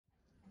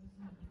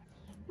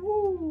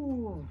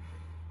Ooh,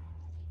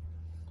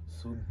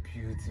 so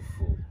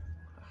beautiful.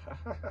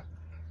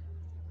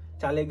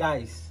 Charlie,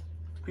 guys,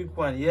 quick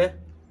one, yeah?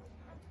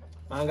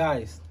 And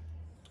guys,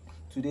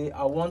 today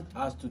I want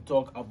us to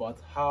talk about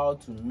how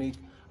to make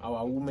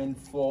our women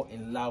fall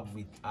in love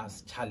with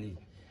us. Charlie,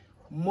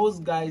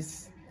 most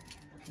guys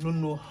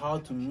don't know how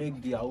to make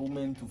their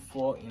women to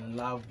fall in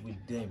love with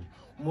them.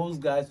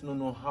 Most guys don't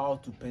know how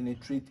to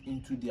penetrate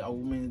into their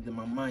women's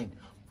mind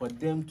for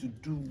them to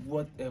do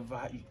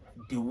whatever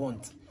they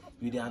want.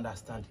 You dey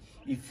understand?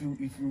 If you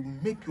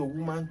make your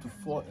woman to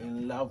fall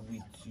in love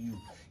with you,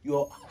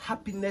 your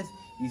happiness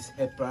is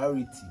her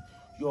priority.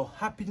 Your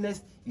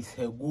happiness is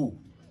her goal.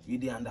 You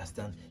dey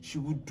understand? She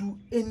will do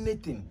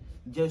anything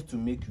just to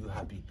make you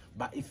happy.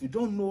 But if you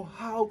don't know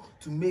how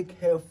to make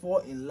her fall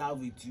in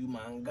love with you,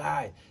 man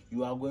guy,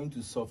 you are going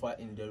to suffer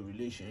in the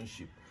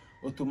relationship.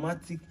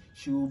 Automatic,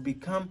 she will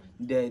become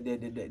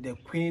the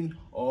queen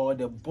or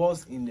the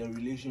boss in the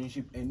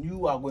relationship, and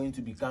you are going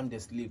to become the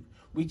slave,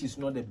 which is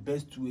not the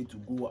best way to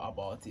go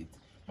about it.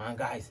 Man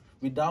guys,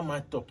 without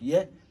my talk,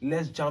 yeah,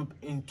 let's jump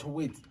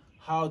into it.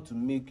 How to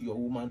make your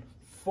woman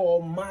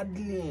fall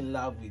madly in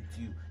love with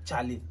you.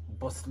 Charlie,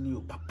 boss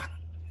Leo, papa.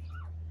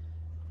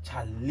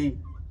 Charlie,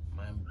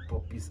 my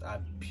puppies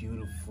are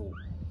beautiful.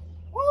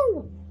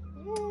 Woo!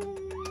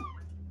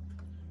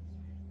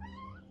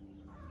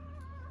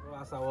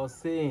 As I was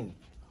saying,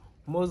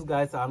 most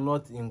guys are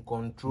not in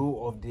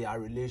control of their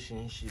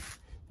relationship.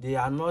 They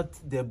are not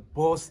the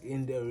boss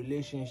in the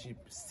relationship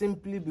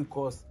simply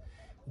because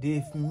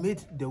they've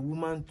made the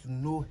woman to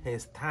know her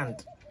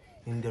stand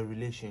in the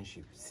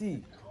relationship.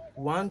 See,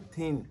 one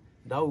thing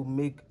that will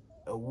make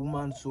a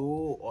woman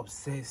so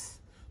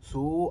obsessed,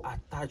 so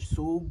attached,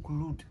 so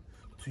glued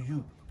to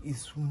you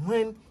is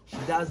when she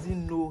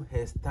doesn't know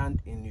her stand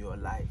in your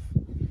life.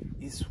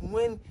 It's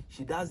when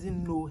she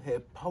doesn't know her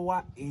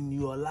power in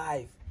your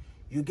life.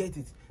 You get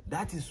it?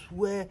 That is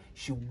where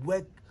she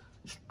work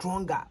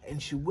stronger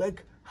and she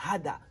work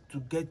harder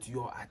to get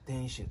your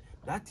attention.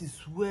 That is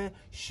where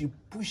she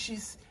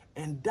pushes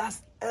and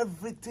does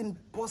everything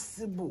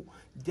possible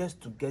just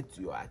to get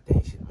your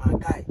attention. My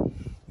guy,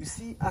 you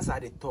see, as I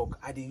talk,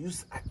 I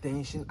use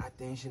attention.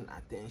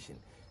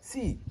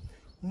 See,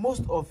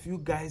 most of you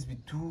guys be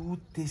too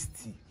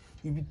tasty.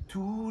 You be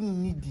too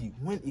needy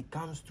when it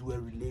comes to a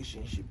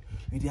relationship.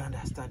 You dey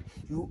understand?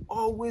 You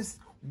always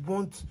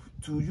want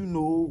to,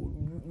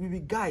 we be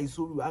guys,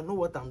 so I know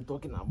what I'm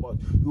talking about.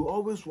 You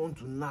always want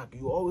to knack.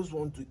 You always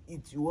want to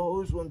eat. You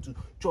always want to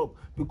chop.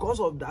 Because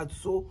of that,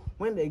 so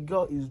when a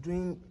girl is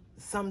doing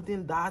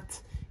something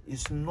that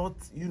is not,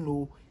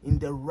 in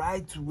the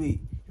right way,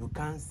 you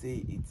can't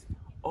say it.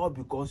 All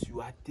because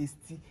you are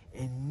tasty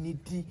and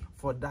needy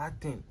for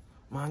that thing.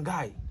 Man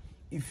guy,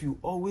 if you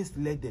always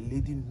let the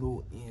lady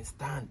know in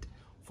stand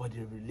for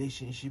the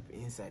relationship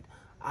inside,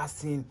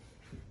 as in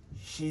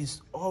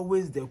she's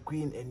always the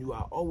queen and you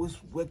are always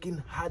working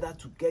harder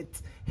to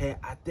get her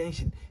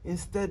attention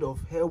instead of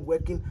her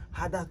working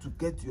harder to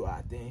get your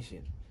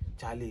attention,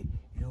 Charlie,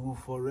 you will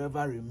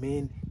forever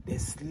remain the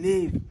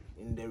slave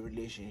in the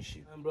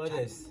relationship. And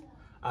brothers,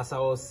 as I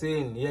was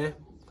saying, yeah,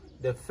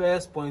 the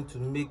first point to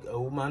make a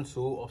woman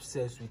so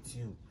obsessed with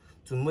you,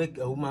 to make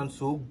a woman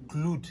so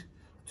glued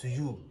to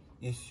you,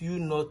 is you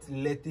not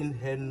letting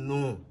her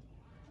know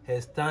her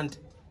stand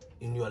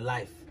in your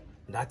life.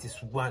 That is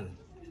one.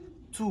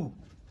 Two,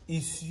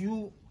 is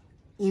you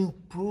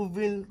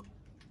improving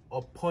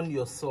upon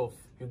yourself.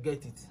 You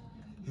get it?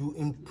 You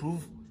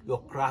improve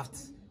your craft.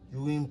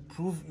 You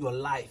improve your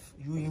life.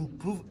 You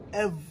improve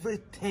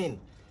everything.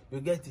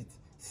 You get it?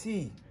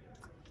 See,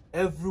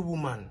 every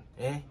woman,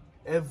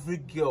 every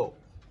girl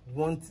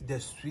wants the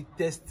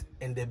sweetest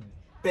and the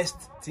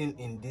best thing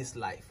in this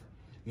life.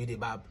 You the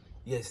bab.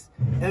 Yes,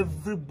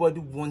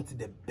 everybody wants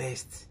the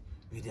best.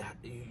 You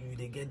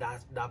get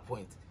that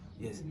point.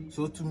 Yes.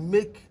 So to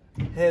make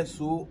her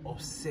so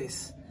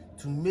obsessed,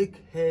 to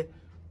make her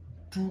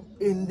do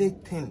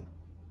anything,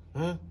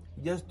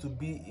 just to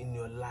be in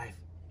your life,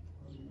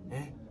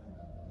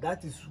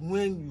 that is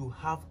when you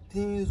have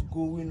things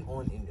going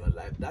on in your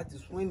life. That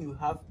is when you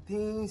have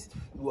things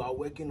you are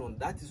working on.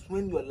 That is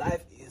when your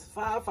life is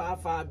far, far,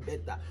 far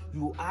better.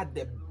 You are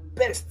the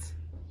best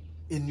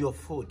in your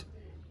field.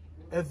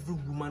 Every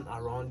woman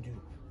around you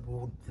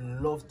would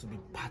love to be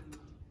part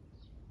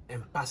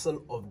and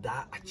parcel of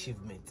that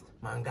achievement,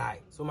 man guy.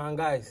 So man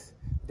guys,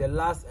 the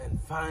last and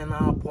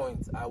final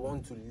point I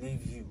want to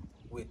leave you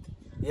with,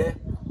 yeah,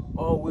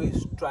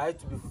 always try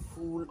to be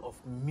full of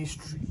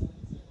mystery.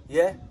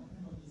 Yeah,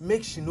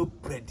 make she no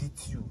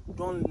predict you.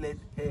 Don't let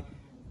her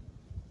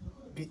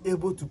be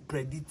able to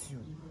predict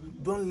you.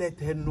 Don't let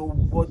her know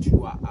what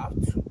you are up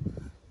to.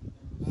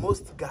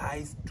 Most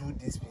guys do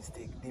this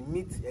mistake. They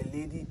meet a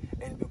lady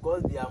and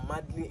because they are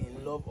madly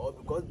in love, or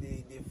because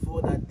they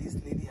feel that this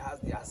lady has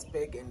their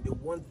spec and they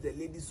want the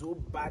lady so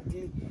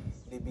badly,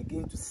 they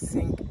begin to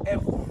sing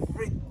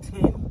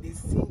everything. They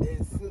sing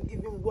and sing,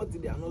 even what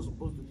they are not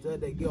supposed to tell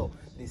the girl,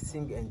 they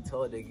sing and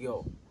tell the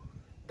girl.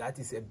 That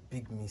is a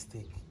big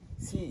mistake.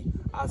 See,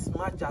 as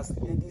much as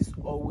ladies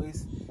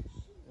always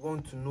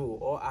want to know,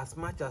 or as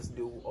much as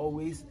they will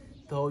always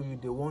tell you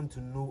they want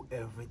to know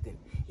everything,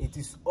 it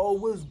is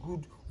always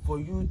good for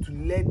you to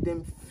let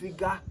them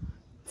figure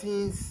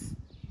things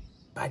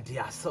by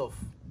themselves.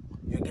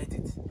 You get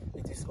it?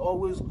 It is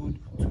always good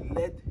to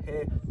let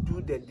her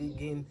do the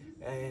digging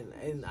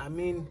and I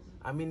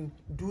mean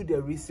do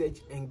the research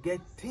and get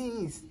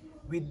things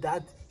with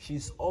that.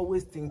 She's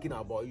always thinking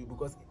about you,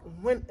 because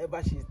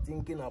whenever she's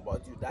thinking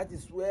about you, that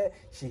is where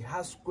she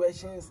has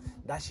questions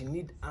that she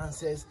need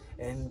answers,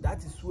 and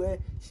that is where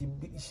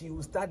she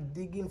will start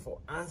digging for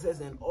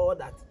answers and all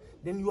that.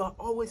 Then you are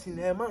always in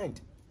her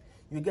mind.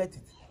 You get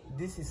it?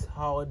 This is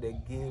how the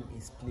game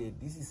is played.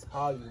 This is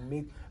how you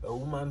make a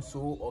woman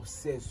so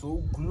obsessed,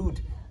 so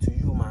glued to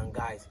you, man,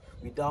 guys.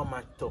 Without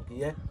much talk,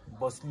 yeah?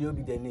 Boss Leo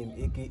be the name,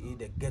 aka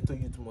the Ghetto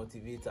Youth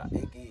Motivator,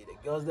 aka the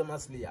Girls Dem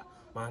Slayer.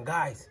 Man,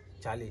 guys,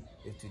 Charlie,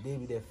 if today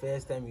be the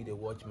first time you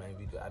watch my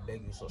video, I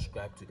beg you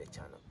subscribe to the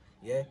channel.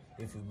 Yeah?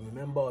 If you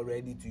remember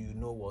already, you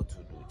know what to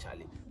do,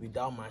 Charlie.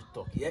 Without much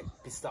talk, yeah?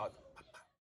 Peace out.